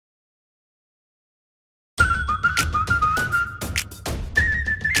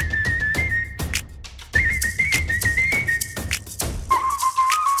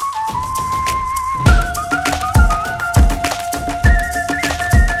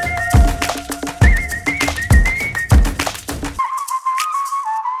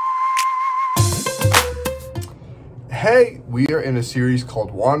We are in a series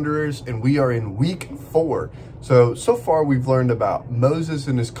called Wanderers, and we are in week 4. So far we've learned about Moses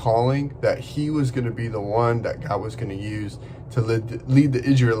and his calling, that he was going to be the one that God was going to use to lead the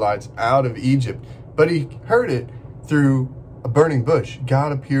Israelites out of Egypt. But he heard it through a burning bush.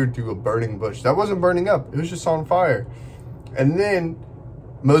 God appeared through a burning bush. That wasn't burning up. It was just on fire. And then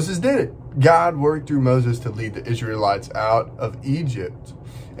Moses did it. God worked through Moses to lead the Israelites out of Egypt.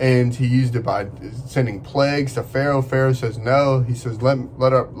 And he used it by sending plagues to Pharaoh. Pharaoh says no. He says,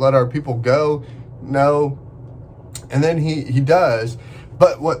 let our people go. No. And then he does.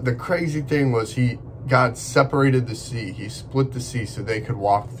 But what the crazy thing was, God separated the sea. He split the sea so they could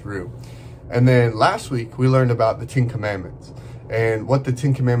walk through. And then last week we learned about the 10 Commandments and what the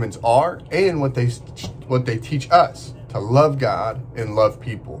 10 Commandments are and what they teach us to love God and love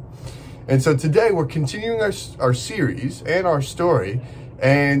people. And so today we're continuing our series and our story.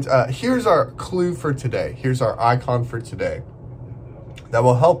 And here's our clue for today. Here's our icon for today that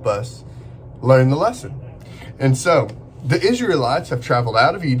will help us learn the lesson. And so the Israelites have traveled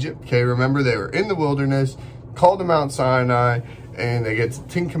out of Egypt. Okay, remember they were in the wilderness, called to Mount Sinai, and they get the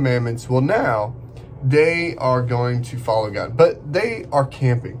 10 Commandments. Well, now they are going to follow God, but they are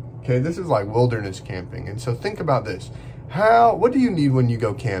camping. Okay, this is like wilderness camping. And so think about this. What do you need when you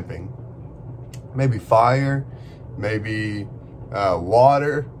go camping? Maybe fire, maybe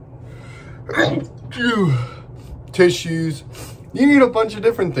water, tissues. You need a bunch of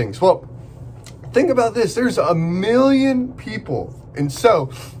different things. Well, think about this. There's 1 million people. And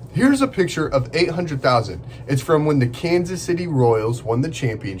so here's a picture of 800,000. It's from when the Kansas City Royals won the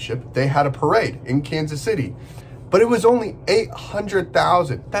championship. They had a parade in Kansas City, but it was only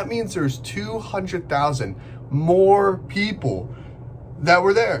 800,000. That means there's 200,000 more people that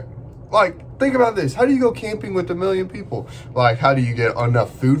were there. Like, think about this. How do you go camping with 1 million people? Like, how do you get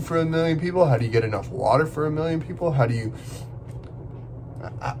enough food for 1 million people? How do you get enough water for 1 million people? How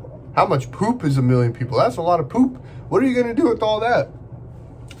much poop is 1 million people? That's a lot of poop. What are you going to do with all that?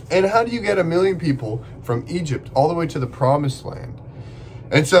 And how do you get 1 million people from Egypt all the way to the promised land?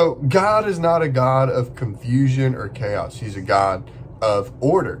 And so God is not a God of confusion or chaos. He's a God of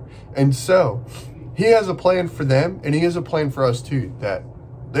order. And so he has a plan for them, and he has a plan for us too, that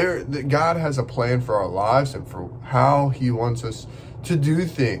God has a plan for our lives and for how he wants us to do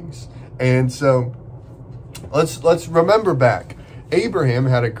things. And so let's remember back. Abraham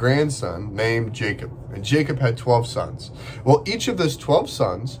had a grandson named Jacob, and Jacob had 12 sons. Well, each of those 12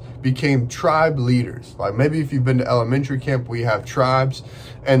 sons became tribe leaders. Like, maybe if you've been to elementary camp, we have tribes,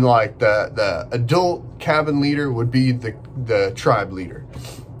 and like the adult cabin leader would be the tribe leader.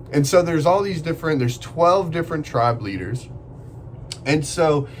 And so there's 12 different tribe leaders. And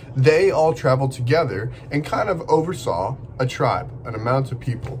so they all traveled together and kind of oversaw a tribe, an amount of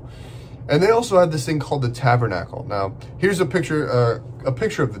people. And they also had this thing called the tabernacle. Now, here's a picture of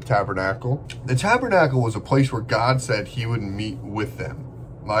the tabernacle. The tabernacle was a place where God said he would meet with them.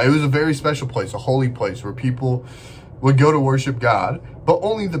 It was a very special place, a holy place where people would go to worship God, but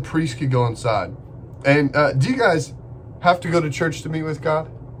only the priest could go inside. And do you guys have to go to church to meet with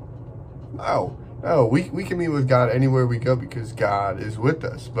God? No, we can meet with God anywhere we go because God is with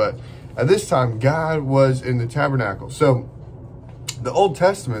us. But at this time, God was in the tabernacle. So the Old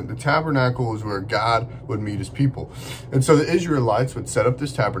Testament, the tabernacle was where God would meet his people. And so the Israelites would set up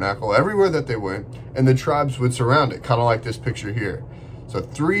this tabernacle everywhere that they went, and the tribes would surround it, kind of like this picture here. So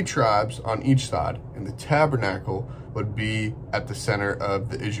 3 tribes on each side, and the tabernacle would be at the center of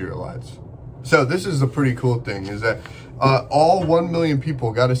the Israelites. So this is a pretty cool thing, is that all 1 million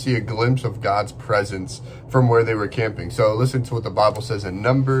people got to see a glimpse of God's presence from where they were camping. So listen to what the Bible says in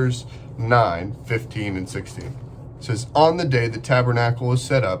Numbers 9, 15 and 16. It says, on the day the tabernacle was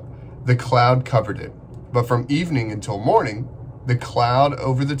set up, the cloud covered it. But from evening until morning, the cloud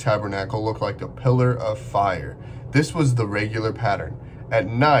over the tabernacle looked like a pillar of fire. This was the regular pattern. At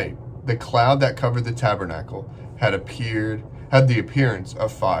night, the cloud that covered the tabernacle had the appearance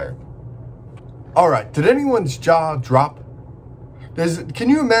of fire. All right, did anyone's jaw drop? Can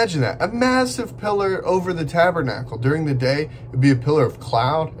you imagine that? A massive pillar over the tabernacle. During the day, it would be a pillar of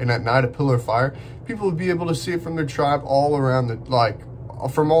cloud, and at night, a pillar of fire. People would be able to see it from their tribe all around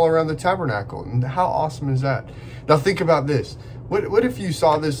the tabernacle. And how awesome is that? Now think about this. What if you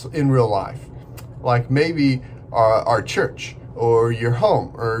saw this in real life? Like maybe our church or your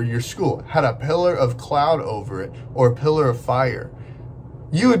home or your school had a pillar of cloud over it or a pillar of fire.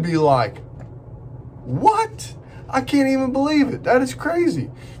 You would be like, what? I can't even believe it. That is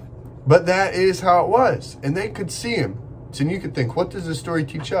crazy. But that is how it was. And they could see him. So you could think, what does this story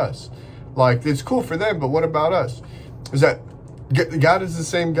teach us? Like, it's cool for them, but what about us? Is that God is the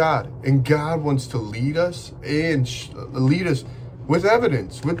same God, and God wants to lead us and lead us with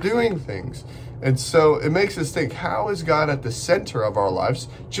evidence, with doing things. And so it makes us think, how is God at the center of our lives?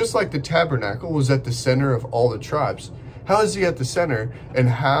 Just like the tabernacle was at the center of all the tribes. How is he at the center, and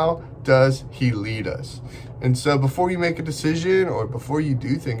how does he lead us? And so before you make a decision or before you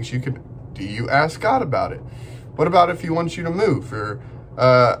do things, do you ask God about it? What about if he wants you to move, or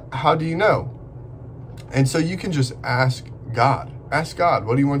how do you know? And so you can just ask God. Ask God,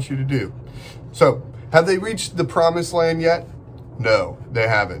 what do you want you to do? So have they reached the promised land yet? No, they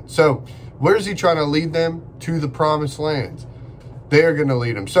haven't. So where's he trying to lead them? To the promised land. They are going to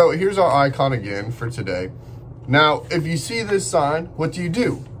lead them. So here's our icon again for today. Now, if you see this sign, what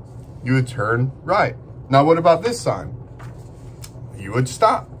do? You would turn right. Now, what about this sign? You would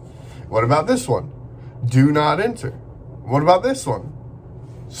stop. What about this one? Do not enter. What about this one?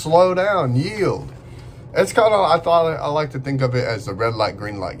 Slow down, yield. It's kind of, I like to think of it as the red light,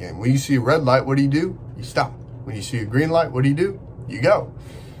 green light game. When you see a red light, what do? You stop. When you see a green light, what do? You go.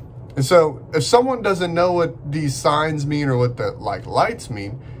 And so if someone doesn't know what these signs mean or what the lights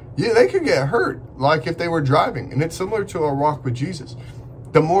mean, yeah, they could get hurt, like if they were driving. And it's similar to our walk with Jesus.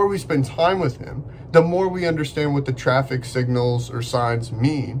 The more we spend time with him, the more we understand what the traffic signals or signs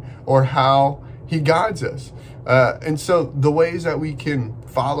mean, or how he guides us. And so the ways that we can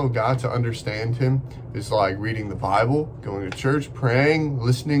follow God to understand him is like reading the Bible, going to church, praying,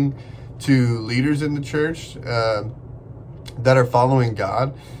 listening to leaders in the church that are following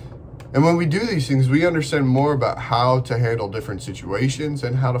God. And when we do these things, we understand more about how to handle different situations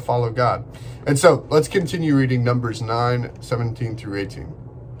and how to follow God. And so let's continue reading Numbers 9:17 through 18.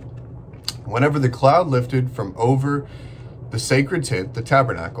 Whenever the cloud lifted from over the sacred tent, the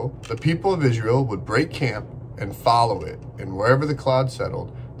tabernacle, the people of Israel would break camp and follow it. And wherever the cloud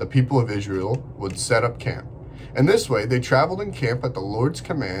settled, the people of Israel would set up camp. And this way they traveled in camp at the Lord's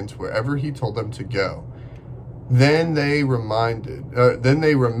commands wherever he told them to go. Then they remained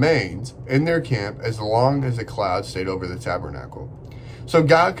in their camp as long as the cloud stayed over the tabernacle. So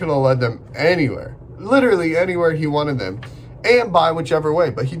God could have led them anywhere, literally anywhere he wanted them, and by whichever way.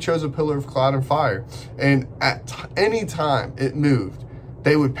 But he chose a pillar of cloud and fire. And at any time it moved,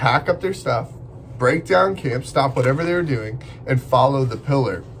 they would pack up their stuff, break down camp, stop whatever they were doing, and follow the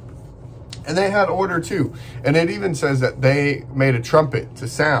pillar. And they had order too. And it even says that they made a trumpet to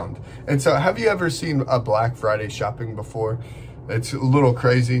sound. And so have you ever seen a Black Friday shopping before? It's a little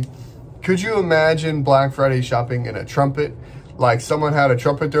crazy. Could you imagine Black Friday shopping in a trumpet? Like someone had a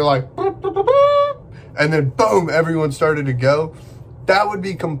trumpet, they're like, and then boom, everyone started to go. That would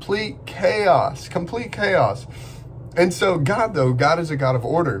be complete chaos, complete chaos. And so God is a God of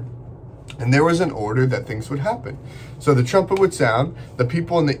order. And there was an order that things would happen. So the trumpet would sound, the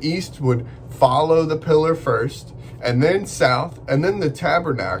people in the east would follow the pillar first, and then south, and then the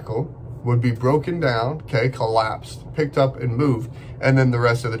tabernacle would be broken down, collapsed, picked up and moved, and then the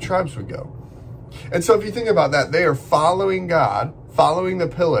rest of the tribes would go. And so if you think about that, they are following God, following the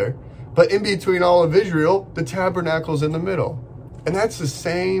pillar, but in between all of Israel, the tabernacle's in the middle. And that's the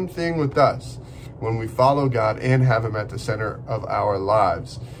same thing with us. When we follow God and have him at the center of our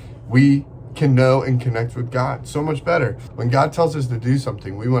lives, we can know and connect with God so much better. When God tells us to do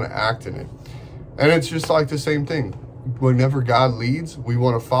something, we want to act in it. And it's just like the same thing. Whenever God leads, we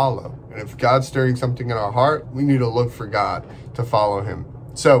want to follow. And if God's stirring something in our heart, we need to look for God to follow him.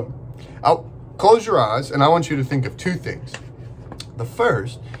 So I'll close your eyes, and I want you to think of two things. The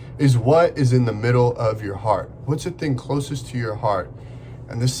first is what is in the middle of your heart. What's the thing closest to your heart?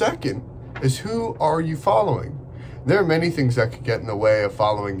 And the second is, who are you following? There are many things that could get in the way of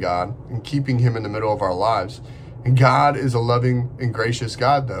following God and keeping him in the middle of our lives. And God is a loving and gracious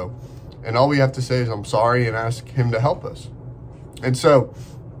God, though. And all we have to say is, I'm sorry, and ask him to help us. And so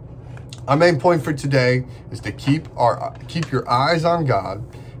our main point for today is to keep your eyes on God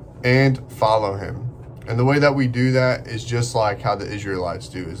and follow him. And the way that we do that is just like how the Israelites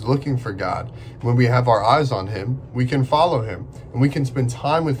do, is looking for God. When we have our eyes on him, we can follow him, and we can spend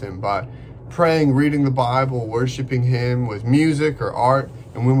time with him by praying, reading the Bible, worshiping him with music or art.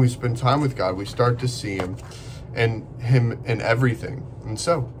 And when we spend time with God, we start to see him in everything. And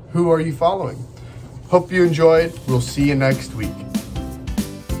so, who are you following? Hope you enjoyed. We'll see you next week.